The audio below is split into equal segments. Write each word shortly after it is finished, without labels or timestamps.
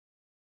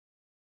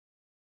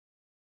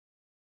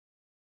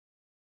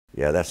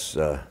Yeah, that's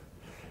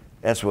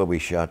where we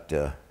shot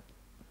The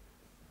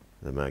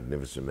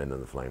Magnificent Men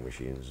and the Flying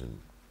Machines. And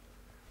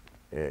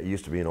it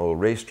used to be an old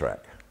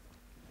racetrack.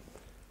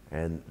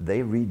 And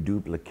they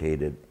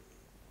reduplicated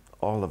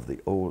all of the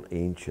old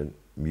ancient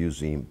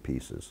museum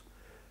pieces.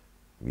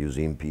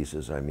 Museum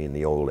pieces, I mean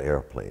the old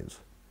airplanes.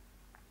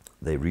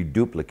 They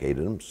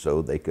reduplicated them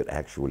so they could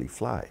actually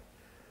fly.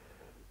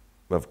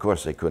 Of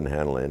course, they couldn't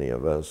handle any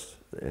of us.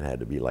 It had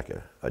to be like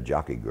a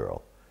jockey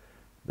girl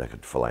that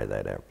could fly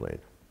that airplane.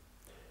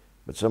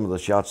 But some of the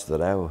shots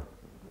that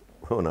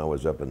when I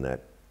was up in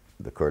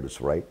the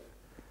Curtiss Wright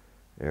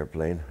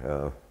airplane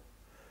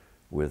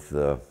with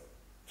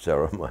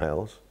Sarah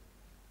Miles.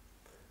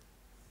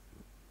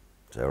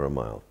 Sarah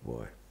Miles,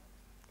 boy.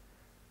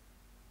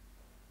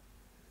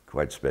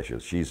 Quite special.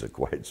 She's a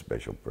quite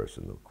special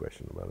person, no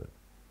question about it.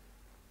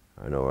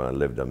 I know when I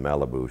lived in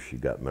Malibu, she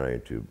got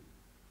married to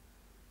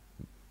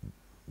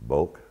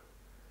Bulk,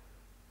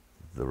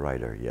 the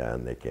writer, yeah,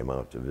 and they came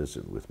out to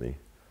visit with me.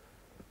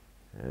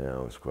 And I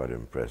was quite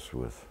impressed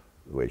with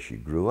the way she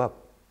grew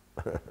up.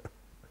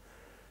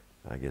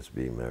 I guess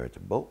being married to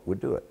Bulk would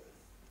do it.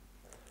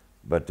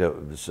 But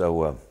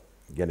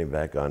getting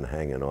back on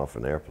hanging off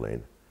an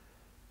airplane,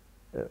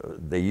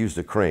 they used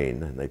a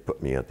crane, and they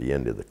put me at the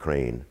end of the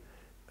crane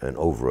and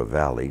over a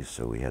valley,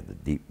 so we had the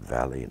deep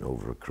valley and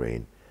over a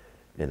crane,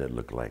 and it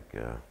looked like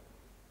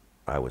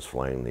I was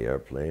flying the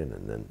airplane,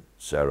 and then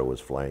Sarah was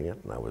flying it,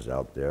 and I was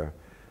out there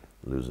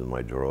losing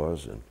my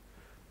drawers and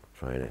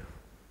trying to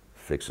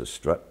fix a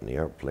strut in the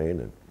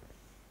airplane,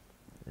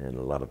 and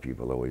a lot of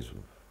people always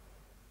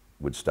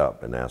would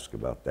stop and ask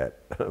about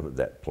that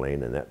that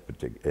plane and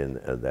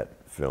that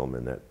film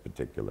and that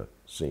particular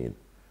scene.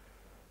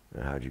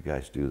 How'd you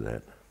guys do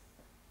that?